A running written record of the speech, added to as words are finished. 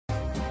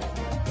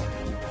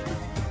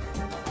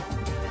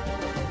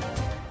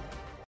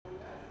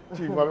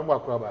Chief, Mami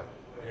Makwaba.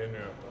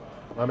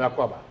 Mami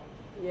Akwaba.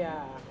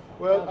 Yeah.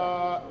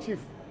 Well, Chief,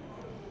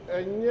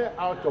 and you're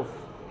out of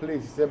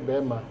place, say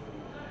Bema.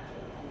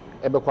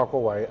 Ebe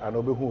kwakwa and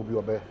obe hu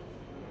obi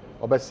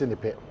obe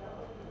sinipe.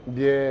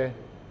 De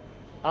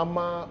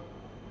ama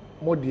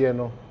modie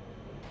no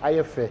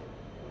ayefe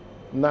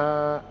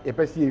na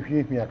epesi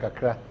ehwehwia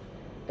kakra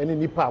ene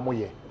nipa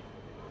amoye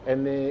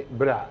ene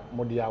bra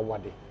modie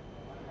awade.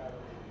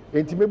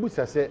 Enti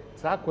mebusa se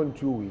sa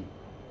kwantu wi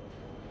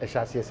e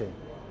hyase sen.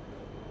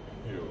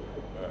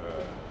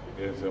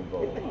 Yes,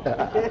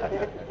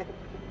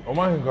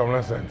 Oman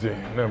kamna sante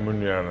na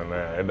munua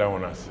na eda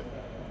wonase.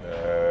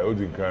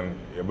 Odikan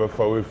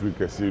yebefa we free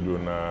kasido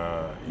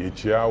na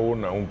yechiawo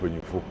na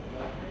umpanyifo.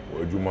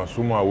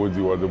 Adwumasom a wodi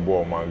wode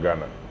bo man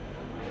Ghana.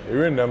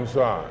 Ewendam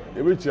so a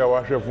ebechia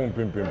wahwefo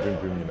pimpim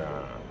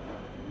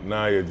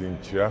na yedi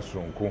nchia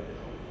sonko.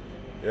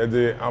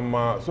 Yede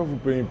ama sofu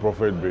penyi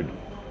prophet bedu.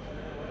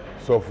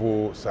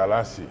 Sofu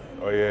Salasi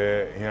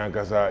oye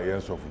hiankasa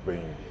yen sofu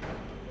penyi.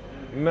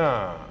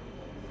 Na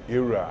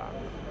era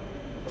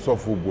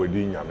sofu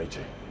bodi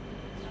nyameche.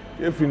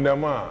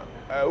 Efindama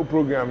o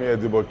program here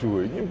de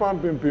botu nyimpa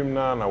pimpim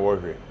na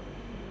wohwe.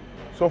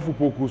 Sofu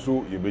poku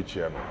so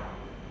yebechia no.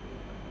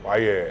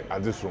 Waye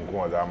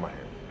adesonko ada ama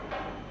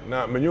he.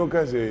 Na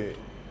menyoka se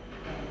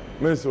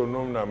menso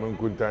nom na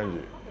menkuntanje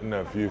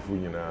na fiefu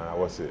nyina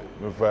wose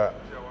mefa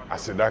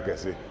aseda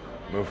kese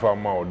mefa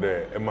ma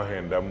ode ema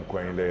hendam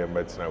kwan de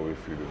yemetina we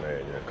firu na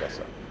yenye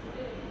kasa.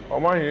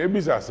 Oma he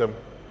ebisa asem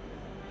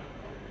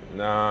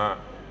na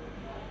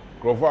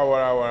krofa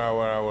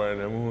wara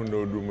na mu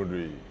no dumudo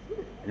yi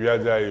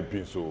wiaja ye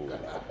pinso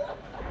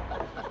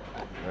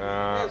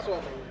na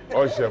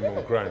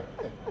oshem kran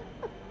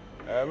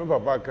me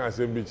papa kan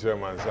se bi kire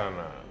mansa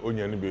na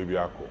onya ni bebi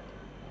akọ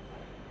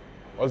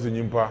ozi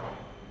nyimpa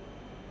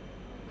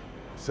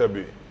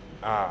sebi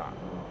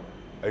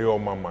ayo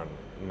mama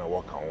na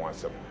waka ho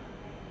asem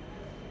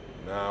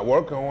na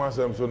waka ho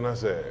asem so na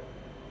se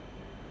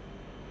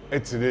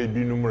etire bi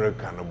numere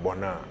kan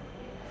bona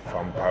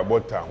fampa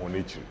bota ho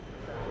n'echi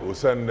o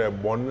sande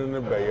bonne ne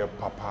beye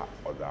papa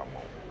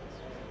odamo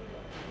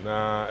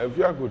na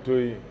Afia Akoto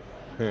yi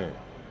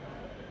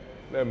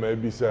na ma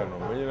bisa no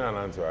menyina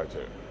na nto ache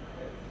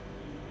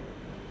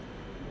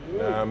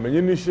na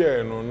menyini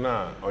share no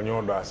na onye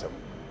odo asem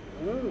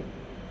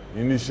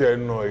nyini share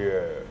no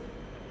ye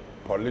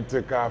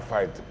political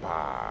fight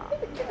pa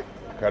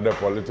kada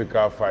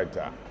political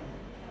fighter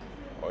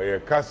oye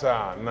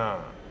kasa na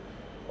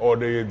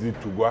ode ye di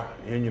tugwa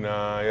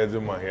yenyina ye di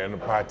mahia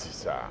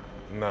parties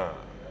na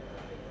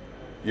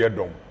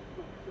Adom.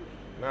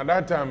 Na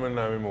that time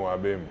na me mo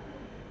abem.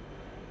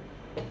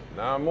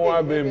 Na mo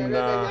abem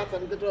na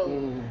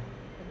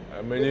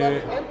many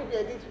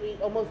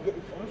almost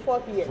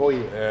 4 years. 4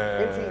 years.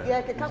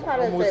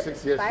 Almost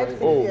 6 years.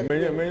 Oh,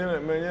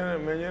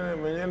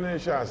 many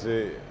chance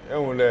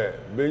ehun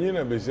benyi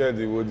na be said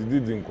we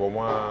did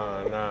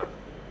nkoma na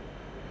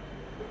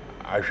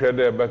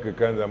ahwede back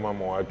kanza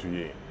mama watu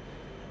ye.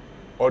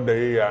 Oda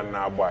ye ya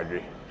na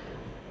agbadwe.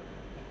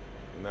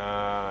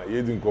 Na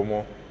yedi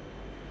nkomo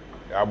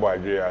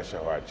abadwe ya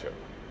shawache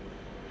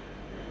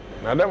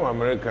na dem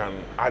American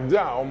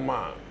ada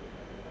oma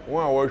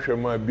won a wo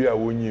hwema bi a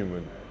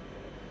wonyim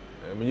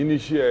menyini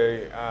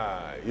share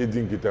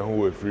yedi nkita ho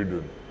wa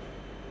freedom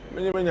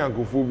menyanya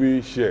nkofo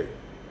bi share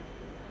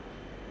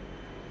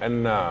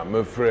enna me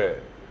frɛ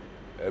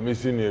me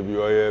senior bi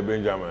oye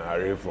Benjamin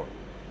Harifon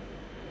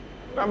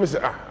na me say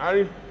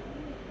Harry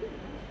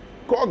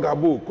call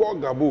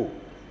Gabo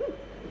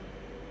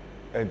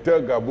and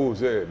tell Gabo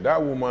say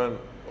that woman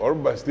or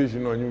bus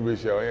station on you be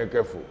share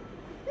careful.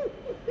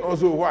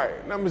 Also why?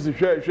 Na me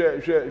share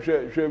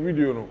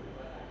video no.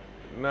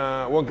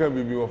 Na one can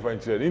be one fan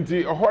share.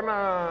 Inti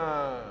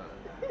ohona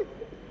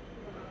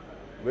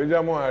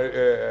Benjamin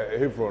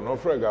Hefron no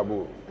fra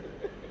Gabo.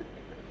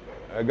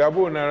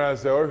 Gabo na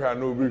say o hwa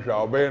no bi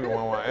hwa obey no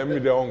wan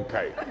emi de on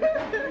kai.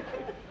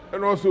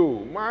 And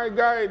also my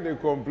guy they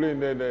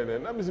complain there.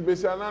 Na me be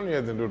say na no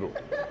yet dodo.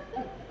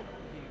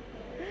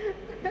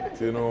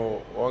 You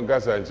know, one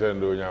gas and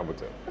chendo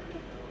nyabota.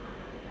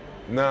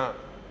 Na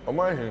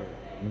omahin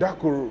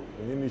dakoro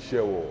nyini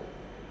share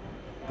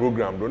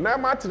program do na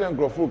matire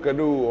nkrofo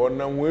kado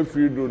onam we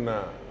free do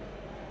na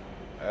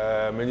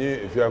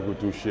menyi Afia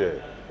Akoto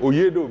share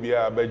oyedo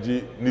bia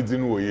abaji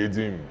nidin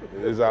oyedin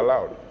is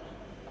allowed,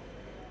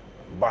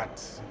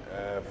 but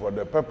for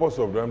the purpose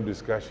of them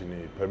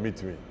discussion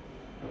permit me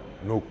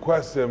no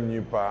kwasem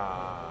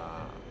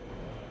nipa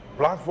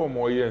platform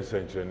oye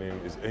essential name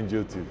is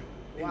Angel TV.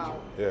 Wow.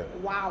 Yeah.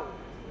 Wow.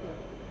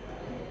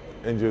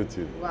 Angel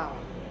TV. Wow.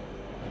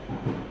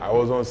 I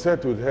was on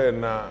set with her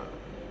now.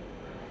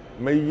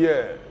 My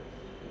year,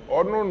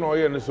 or no,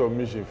 any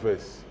submission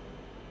first.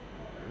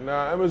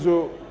 Now, I'm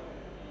so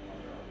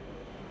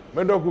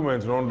my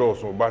documents non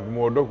doso, but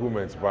more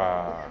documents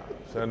by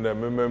send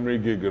them memory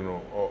gig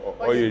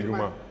or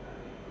Juma.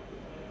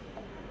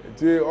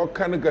 All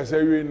kind of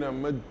cassette na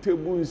my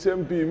table in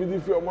SMP. Me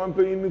if you're one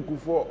paying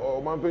Kufo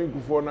or one paying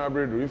Kufo na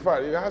bread. In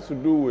fact, it has to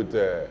do with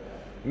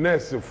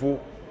nurse full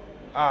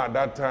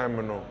that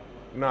time no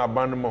na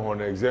ban ma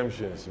on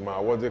exemptions ma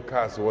what the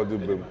cars what the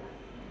bem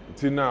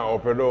ti na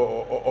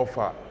opedo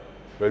offer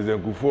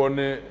president Kufuor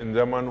ne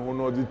ndama no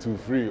no the to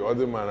free or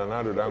the man and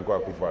ado dan kwa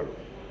Akufo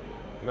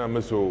na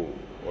me so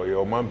or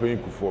your man paying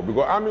Kufuor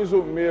because I mean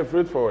so me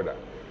afraid forward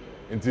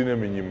nti na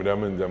me nyim da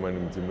man ndama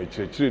nim ti me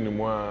chechire ni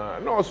mu a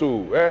na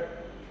also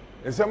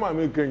nsema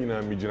America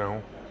nyina me gina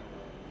ho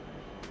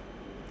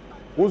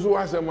wozo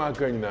asema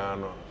aka nyina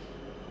no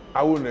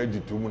awo na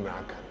agitum na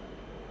aka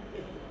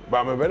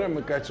ba me bere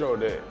me ka kire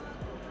de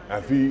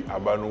afi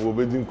abano wo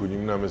bedi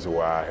nkonyim na me se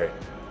wa he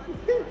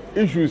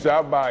issues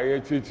aba ye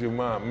chichi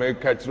ma me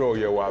ka kire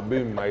ye wa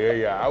be ma ye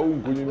ya awo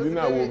nkonyim di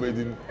na wo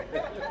bedi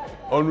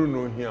onu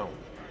no hia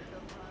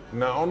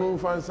na onu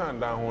fansan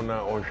da ho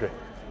na onhwe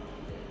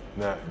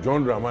na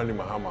John Dramani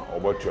Mahama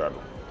obotuado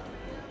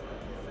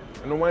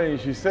and when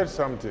she said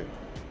something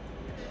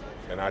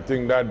and I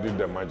think that did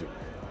the magic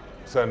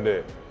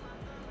Sunday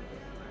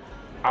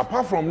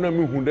apart from na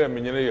me hu dem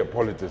nyene ye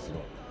politics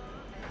no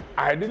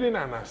I didn't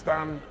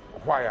understand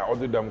why I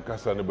ordered them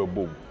kasa ne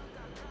bebom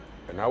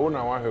and I want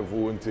to have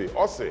wonte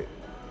o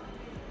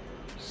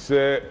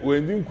say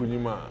when din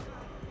kunyima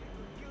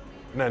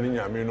na ni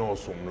nyame no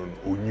osom no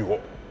onyi ho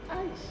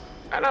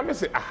and I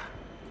say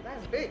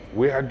That's big.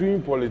 we are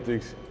doing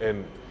politics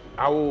and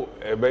I will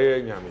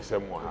obey nyame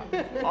sem wa ha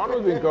I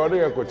don't think I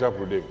dey kocha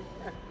problem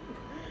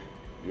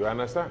you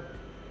understand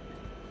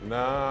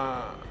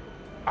now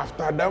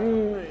after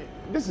them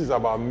this is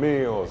about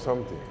May or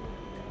something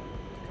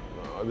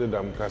other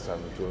than kasa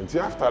no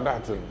until after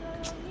that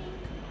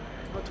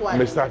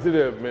me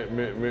started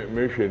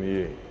me hwen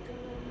ye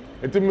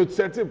until me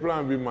set a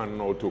plan be man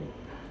no to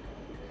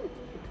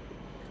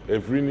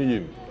every ni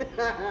yin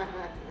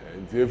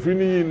until every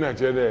ni yin na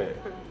chere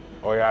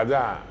o ya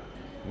da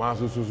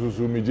maso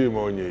susu mi je ma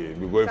onye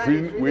because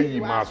every we yi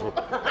maso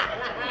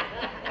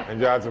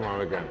anje ati ma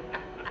me kan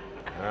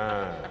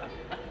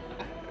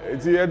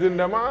it's yet in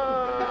the man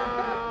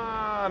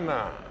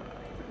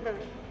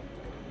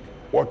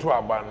what to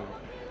aban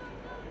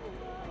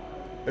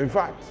in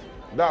fact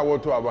that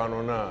what to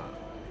aban na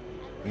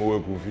mo we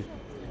kufi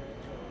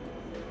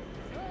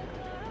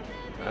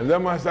and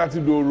then I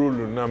started do role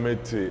na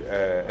mete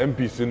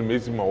MPs no me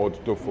si ma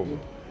what to form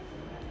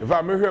in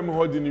fact me hwe me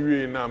hodi ni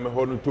wie na me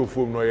ho no to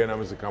form no ye na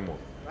me se come on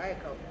Right.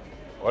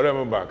 ore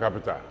me ba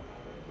capital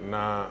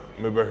na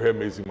me be hwe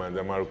me si man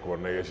dem arko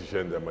na ye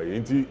hihye ndem ye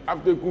nti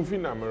after kufi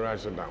na me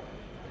rush down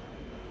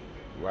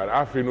but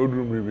after no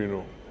drum ribi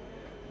no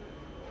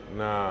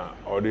na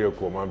ode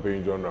ko man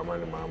pay John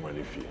Dramani Mahama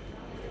ne fie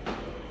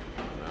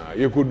na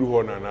ye kodu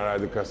ho na na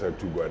de kasa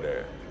tu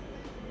gwada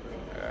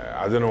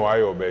I don't know why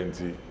your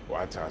benti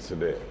what I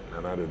said na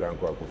na de dan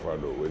kwa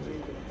Akufo do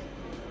wejin ko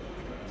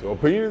so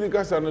opinion de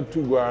kasa na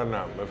tu gwa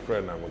na my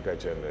friend na me ka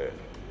chende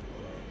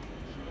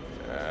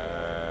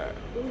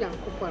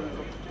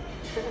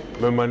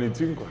me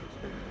manitin kwa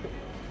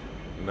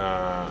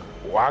na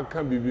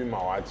waka bibi ma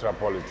watra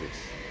politics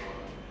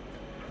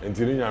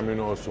entini nyame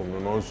no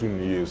osom no nso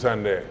niye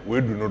sande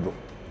we do no do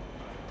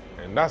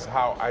and that's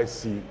how I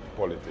see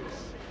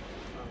politics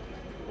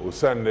o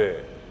sande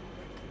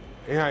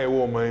ihe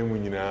wo man mu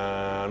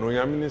nyina no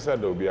nyame ni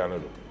sada obi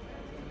anodo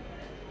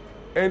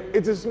and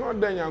it is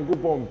not that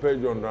Yankopon pe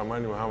John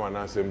Dramani Mahama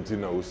na 17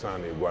 na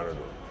usane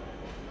egwanodo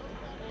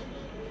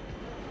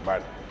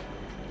but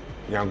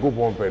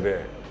Yankopon pe de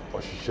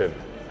ohihye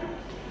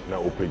na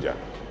opeja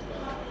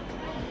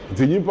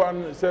ntinyipa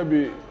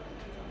sebi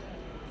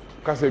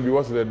Kasebi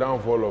was the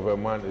downfall of a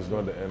man is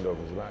not the end of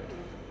his life.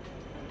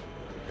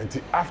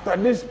 And after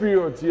this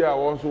period here,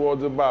 also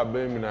was about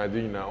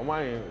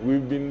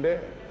we've been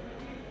there.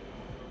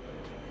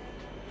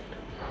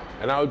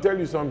 And I'll tell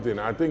you something.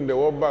 I think the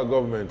World Bank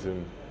government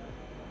in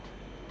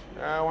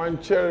one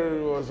chair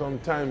was some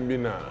time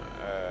been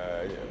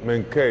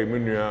Menkei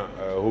Minya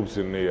hopes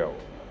in Neo.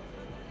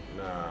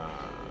 Na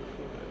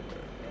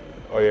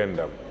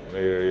Oyendam,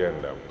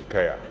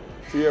 Kaya.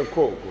 See a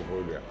coke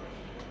over there.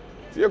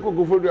 The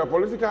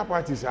political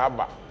parties are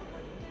back.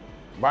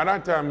 By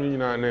that time, you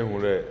know,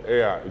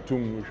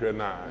 itum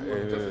shena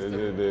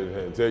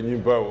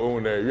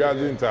we are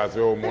doing that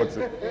or more.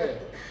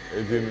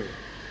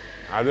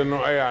 I don't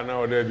know. I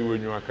know they do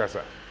in your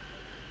casa.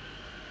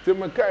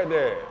 Timakai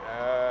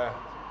there.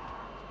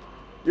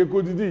 You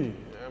could do.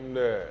 I'm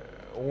the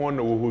one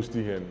who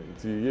hosting him.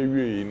 You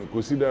in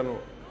Cosidano.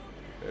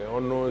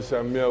 Ono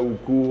Samia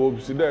Uku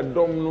hopes that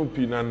Domino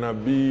Pinana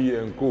B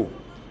and Co.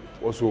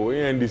 Also,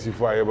 NDC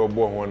fire about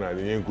one at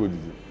the Yanko.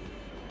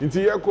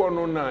 Inti yako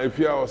no na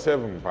Afia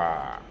 7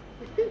 pa.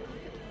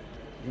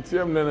 Inti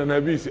am na na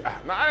bi si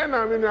na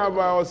na me na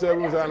ba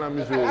 7 sana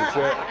mi so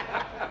say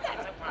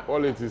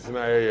politics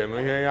na ye no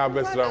here ya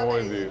besra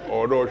one dey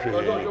odo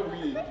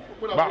hwe.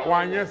 But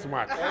one yes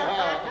smart.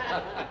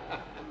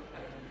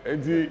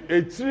 Inti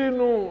echiri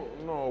no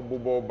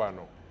obobo ba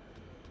no.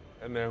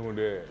 Na ehu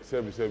de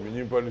sebi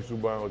nyimpa ni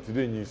suba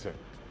otide nyisa.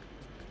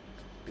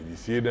 Edi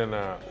sie da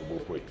na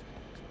obokoi.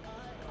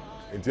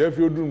 Inti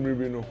Afia odum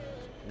ribi no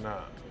na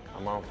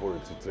I'm out for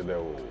it today.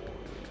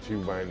 Chief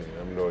Biney,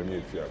 I'm not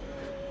near Afia.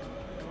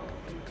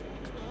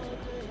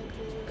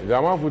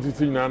 Jama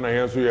futiti na na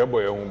yen so ye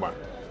boy ho ba.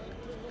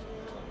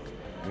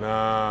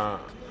 Na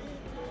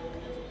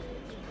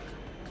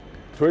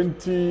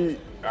 20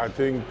 I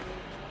think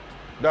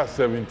that's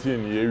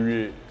 17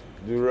 year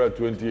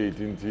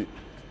 2018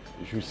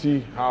 you should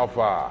see how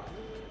far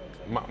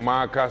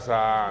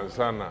Makasa and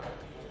Sana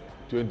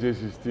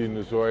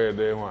 2016 so ye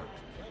dey ho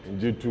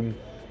njetum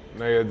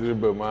na ye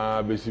dribe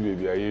ma besi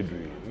baby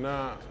ayedri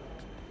na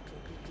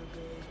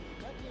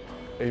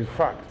in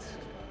fact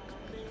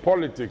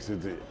politics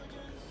is it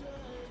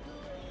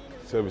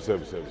 7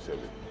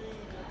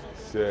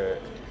 say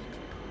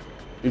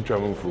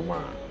itwam from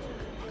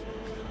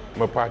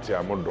my party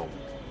amodom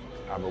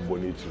I'm a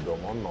bonito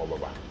dom on no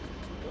baba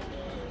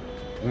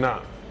na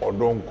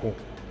odonko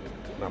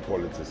na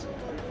politics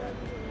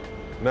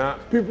na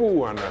people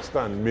who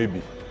understand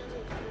maybe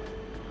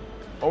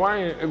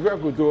Owan Afia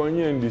Akoto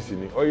onye NDC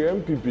ni oye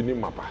MPP ni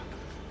mapa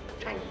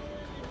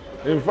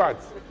in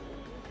fact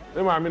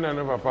ne ma na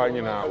ne papa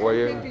nyina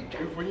oye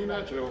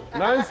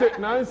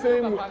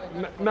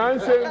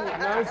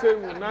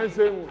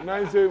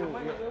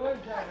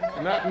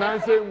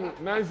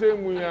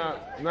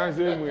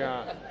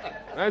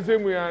nanse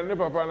mu ya ne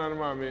papa na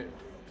ma me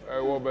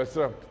wo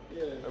besram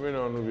me na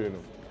onu bi no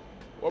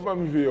wo ba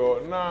mi fi yo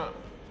na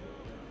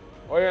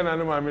oye na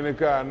ne ma me ne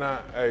ka na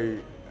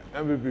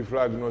MVP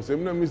flag no say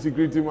me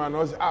security man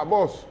no say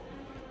boss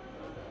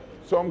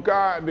some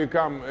car they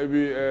come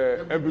every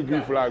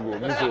MVP flag o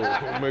me so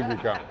make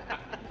it come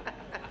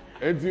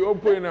enti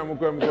open na mo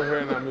ko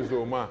na me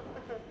so ma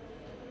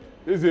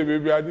this is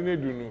baby adi ne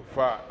dunu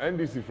fa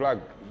NDC flag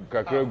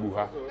kakra gu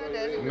ha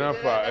na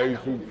fa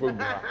su gu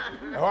ha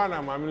ho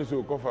na ma me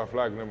so ko fa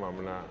flag na ma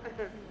na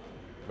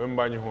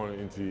memba nyi ho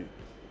enti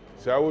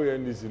say wo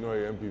NDC no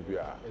MPP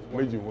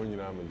meji ho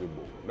nyina me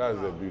debo that's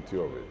the beauty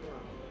of it.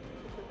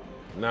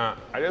 Now,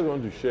 I just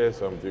want to share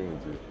something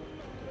with you.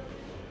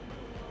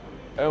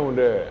 And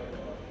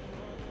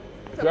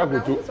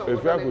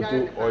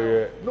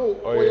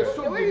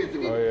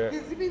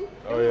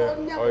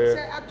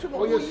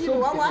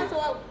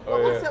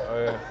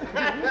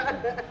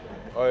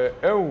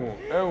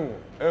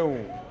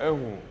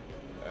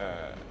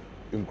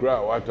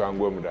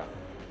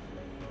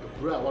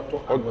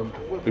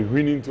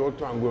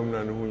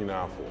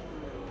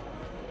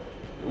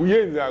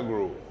Afia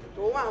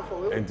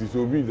Akoto, and to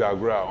so be the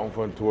gra on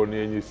front to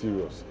any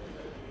serious.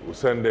 We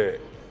send the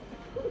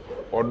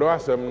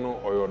Odosem no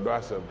or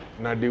Odosem.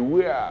 Now the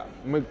way I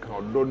make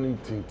our doning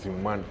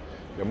tinting man,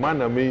 the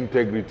man of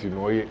integrity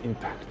no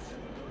intact.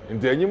 In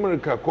the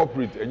America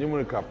corporate and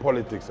America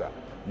politics,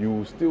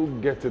 you still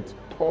get it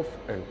tough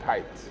and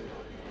tight.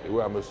 The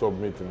way I'm a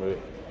submit to my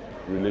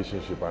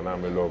relationship and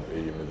I'm a love a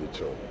the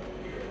child.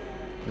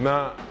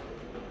 Now,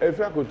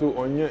 if I could do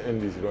on your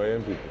end this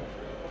royal people.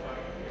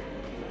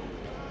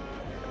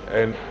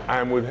 And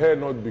I'm with her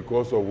not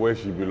because of where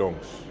she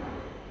belongs,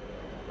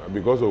 but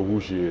because of who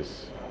she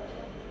is.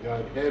 You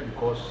are here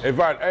because. In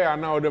fact, I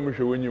now them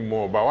showing you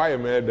more, but why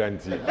am I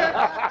dancing?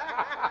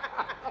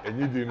 And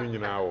you didn't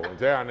know.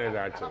 They are not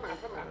that.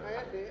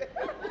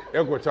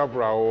 Eko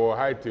chapra or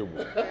high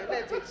table.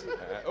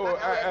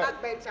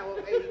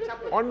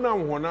 On now,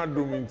 when I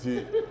do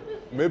minty,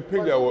 me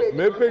pega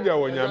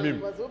when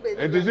yamim.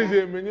 And this is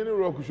a many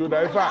rock show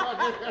that if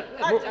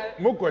I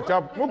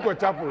muko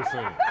chapel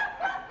sing.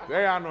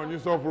 They are no new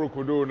software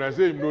could do, and I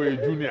say, no, a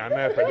junior, and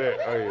after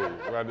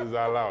that, what is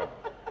allowed?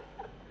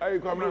 I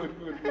come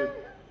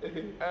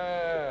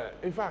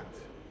in fact,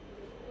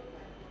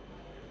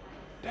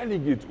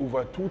 delegate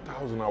over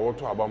 2,000 are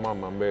to Obama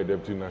member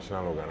deputy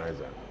national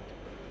organizer.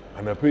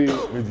 And I pay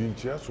me the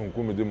chairs from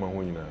come to my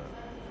home.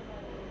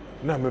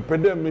 Now, my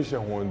pedal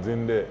mission ones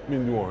in there,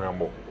 mean you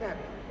want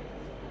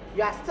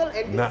you are still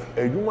in now,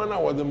 a human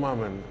was the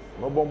man,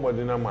 no bomber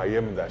dinner, my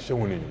yam that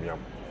showing in yam.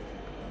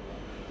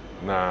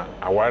 Na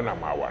awara na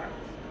mawara.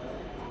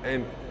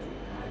 And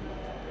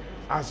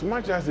as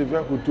much as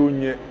Afia Akoto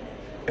nye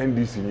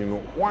NDC you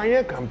know one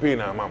year campaign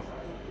amam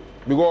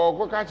because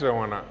go catch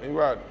one in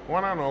fact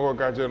one na go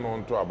catch no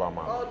nto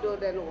abama although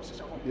they no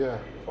yeah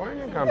one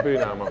year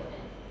campaign amam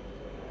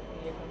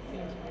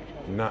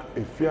na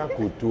Afia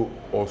Akoto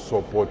or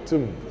support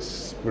him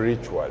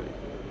spiritually.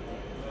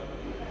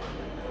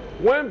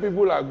 When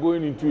people are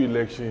going into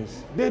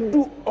elections they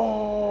do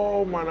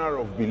all manner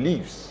of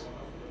beliefs.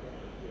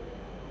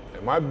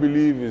 My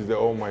belief is the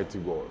Almighty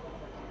God.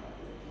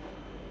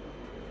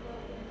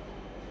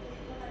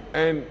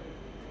 And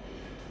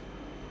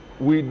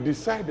we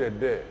decided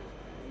there.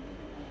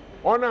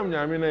 Onam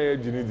nyamina ye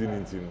jini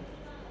dinintino.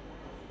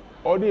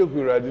 Odi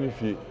ekwira dini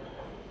fi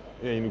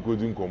ye ni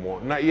kodin komo.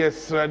 Na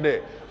yesra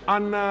de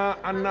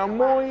ana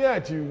mo ye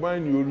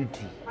achievement ni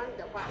oruti.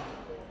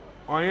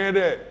 Onye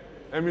de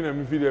emi na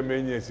mi fi de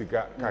menye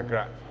sika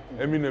kakra.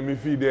 Emi na mi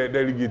fi de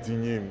delegate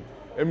nyim.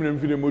 Emi na mi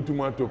fi de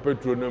motumato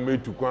petrol na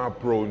metu kwa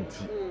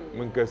pronti.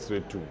 Menka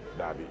stretu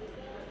dabi.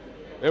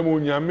 Emu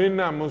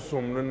nyamina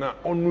musom no na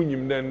onu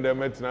nyim den de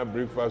metina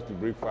breakfast to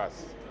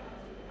breakfast.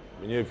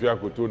 Menye Afia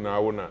Akoto na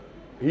awona.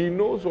 He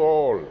knows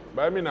all.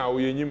 But I mean now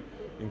we nyim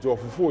into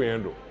ofufo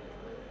yendo.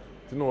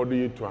 Ti na odi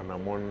yetu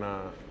anamon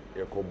na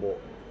Yakobo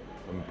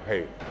and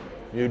pay.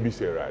 Maybe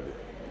say right.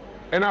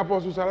 And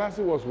Apostle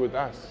Salasi was with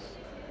us.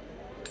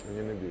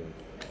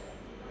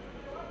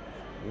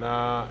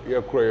 Na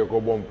Yakro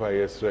Yakobo and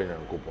pay strength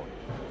and coupon.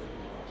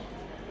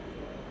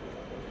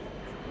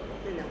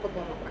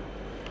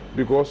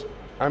 Because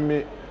I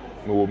may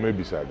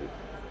maybe sad.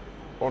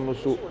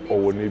 Also,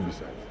 or maybe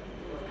sad.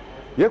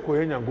 Yako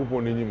Henya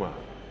coupon in Yima.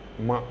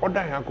 Ma order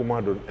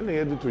Yakomado, and I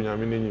had to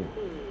Yamin.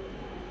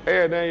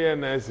 Eh,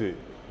 then I say,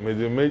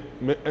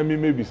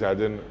 may be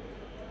saddened,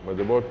 but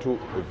about two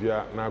of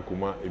ya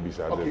Nakuma, it be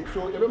saddened. Okay,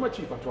 so you're not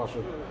chief at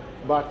Washo,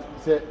 but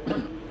say,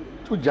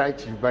 two giant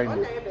chief by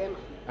me.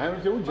 I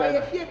am the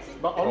giant,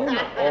 but my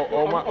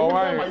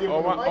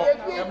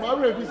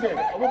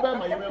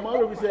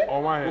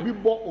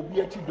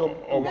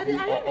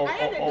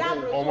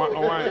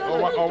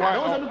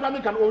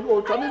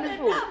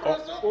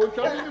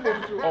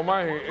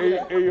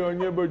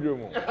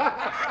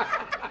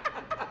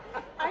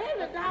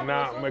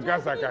now,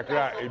 Megasa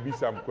Kakra, it be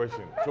some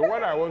question. So,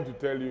 what I want to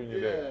tell you, you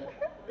there,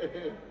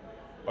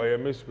 or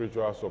you're a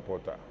spiritual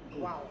supporter.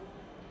 Wow.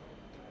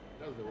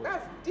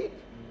 That's deep.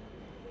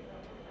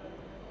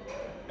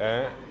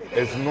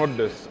 It's not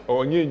this,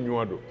 or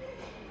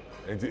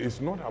it's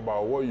not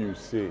about what you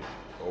say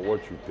or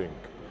what you think.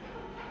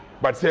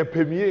 But say,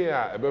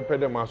 Premier, a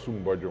better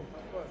masum bodum.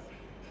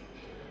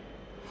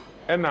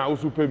 And I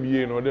also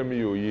Premier, no, them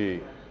ye.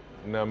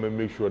 Now,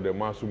 make sure the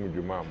masum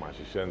juma,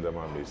 she send them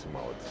and miss him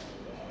out.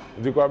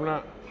 The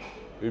governor,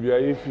 baby,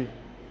 I iffy,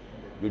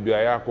 baby,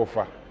 I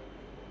akofa,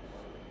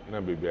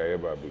 na baby, I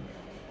ever baby.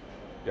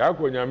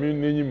 Yako nyami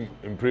name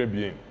in pray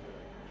being.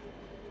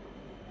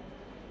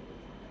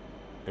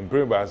 In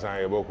pray by San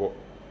Yaboko.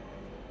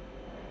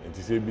 And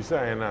to say,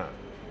 beside now,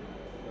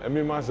 I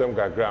mean, my son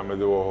can cram at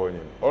the war.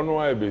 Oh, no,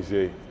 I be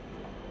say,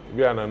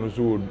 we are not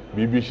so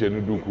baby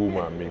shen do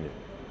kuma mini.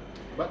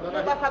 But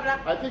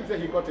I think that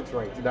he got it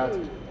right. That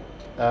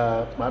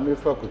Mami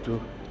Fakutu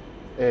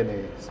and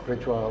a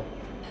spiritual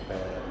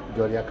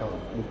jolly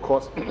account,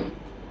 because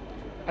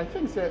I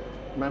think that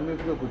Mami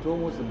Fakutu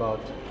almost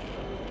about,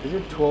 is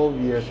it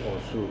 12 years or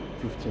so,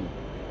 15?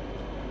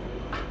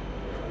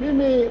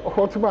 Maybe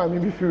hot man,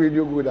 maybe feel really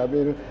good. I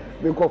mean,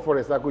 we call for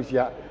a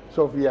Sakushia,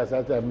 Sophia,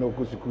 at time no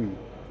Kusukui,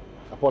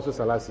 Apostle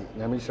Salasi,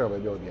 Yamisha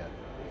Babia,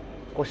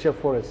 Kosher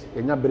Forest,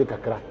 and Yabrika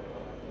Crack.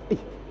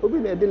 Obi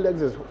na the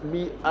Lexus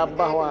be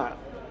abawa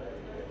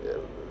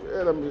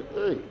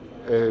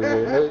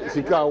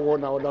sika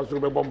won na oda so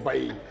be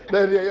bompai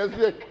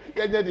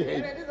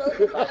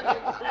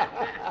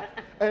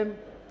and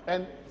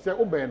say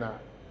obena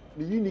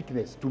the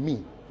uniqueness to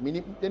me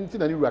meaning anything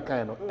na you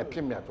kind no e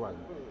pem me atwa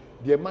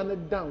the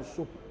man down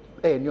so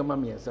nyoma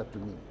me answer to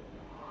me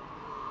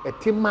e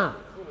tema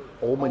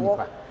o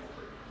manipa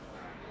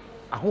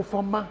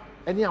ahofama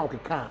ene a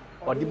okeka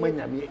odi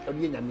manyame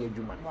odi nyame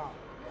adwuma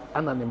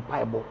and an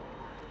empire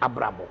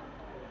abrabo.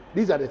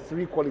 These are the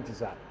three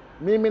qualities.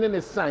 Me meaning a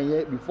sign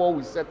here before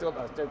we settled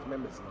as church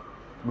members.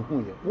 A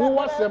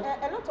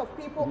lot of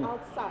people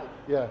outside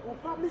will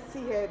probably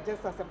see her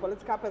just as a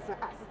political person.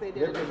 They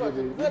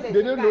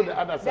don't know the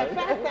other side. The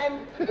first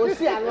time we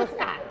see her,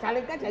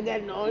 Charlie catch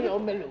again. No, no,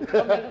 no,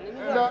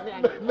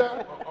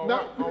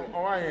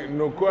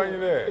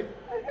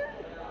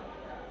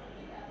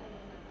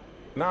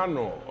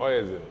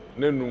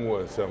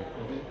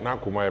 na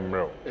kuma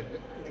emro.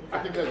 I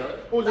think that's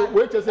right. Also,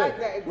 wait a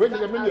second. Wait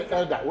a minute,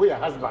 elder. We are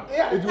husband.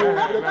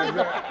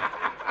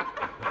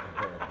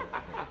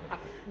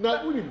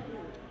 Now, we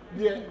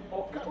dear,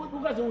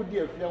 because we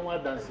dear, if you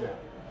want to dance here,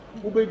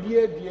 we be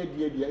dear.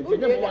 If you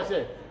never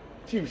say,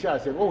 Chief Shah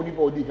said, "Oh, you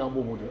body can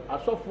go move." I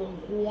saw from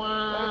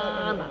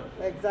Juana.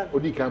 Exactly.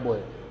 Odi can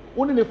boy.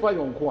 Only the fire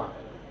on Kwa.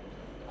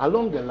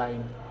 Along the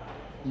line,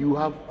 you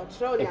have a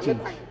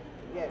change.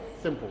 Yes.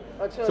 Simple.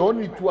 So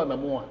only two and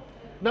more.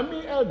 Now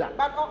me elder.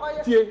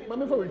 Tie,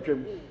 mama for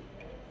retreat.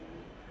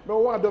 No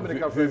what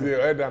Dominic Afia. Say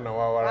elder na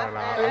wawara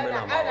na. Elder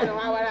na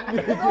wawara.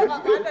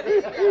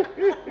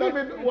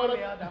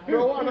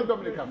 No what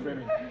Dominic Afia.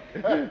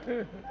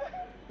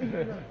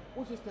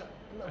 What sister?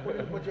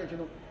 What church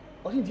no?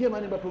 O sin tie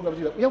man ba program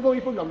si. You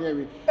for program here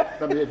we.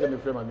 Na me say me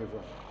frame me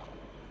for.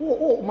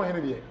 Oh my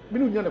here. Me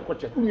no nya na ko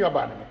church. Unu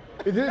aba na.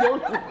 Is it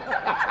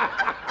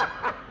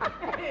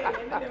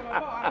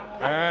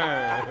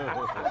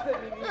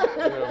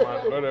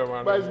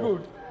but it's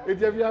good.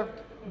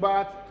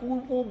 But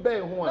who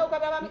bear one? No, but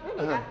let me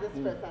ask this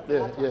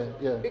person.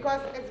 Yeah.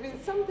 Because it's been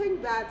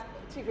something that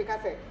Chief Ika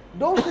said.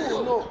 Those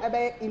who know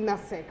about inner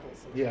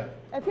circles. Yeah.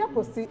 If you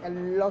post a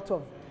lot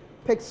of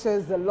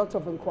pictures, a lot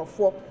of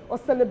inquafo, or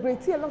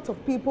celebrating a lot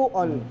of people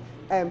on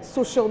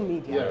social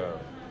media. Yeah.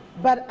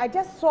 But I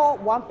just saw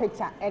one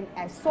picture and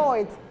I saw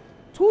it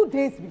 2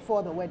 days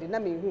before the wedding. I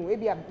mean,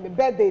 maybe my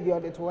birthday the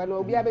other two, and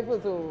we'll be able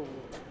to.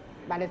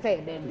 But they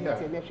say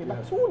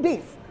but 2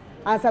 days.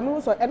 As I'm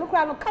also, and no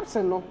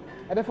caption no,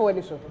 and therefore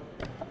when show.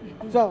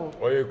 So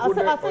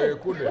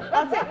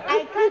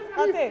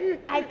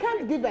I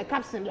can't give a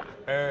caption lah.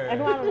 I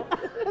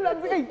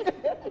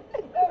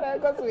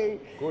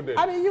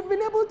mean, you've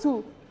been able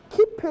to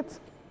keep it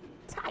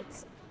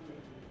tight.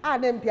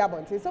 Adom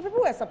Piabonte. So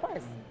people were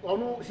surprised. Oh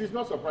no, she's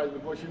not surprised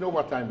because she know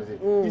what time is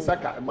it.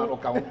 Isaka man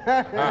okawo.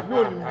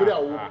 No nimbre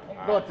awo,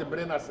 not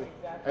bre na se.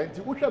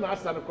 Enti wo hwe na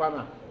asa no kwa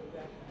na.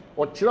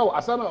 O kire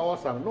asa na o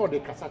asa no de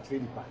kasa kire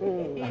nipa.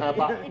 Ha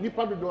ba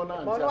nipa do do na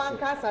anta. Ono an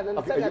kasa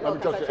no se na no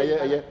kasa.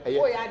 Eye.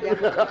 Oh ya dia.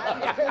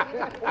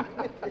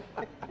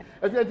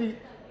 Eti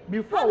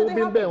before we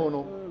be be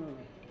no.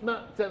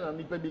 Na tena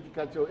nipa bi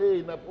kikacho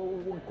na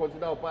we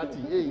consider our party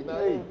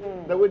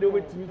na we dey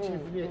wait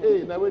chief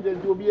ni na we dey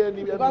do obi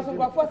ani because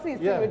for see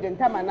region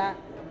time na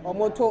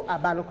omoto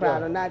abano kra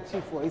no na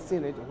chief for isi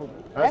region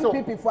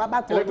MPP for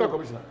abato electoral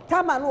commissioner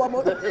tama no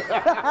omo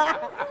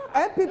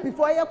MPP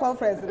for your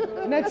conference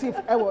na chief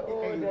ewo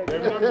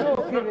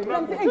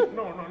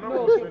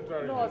no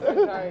central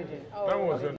region.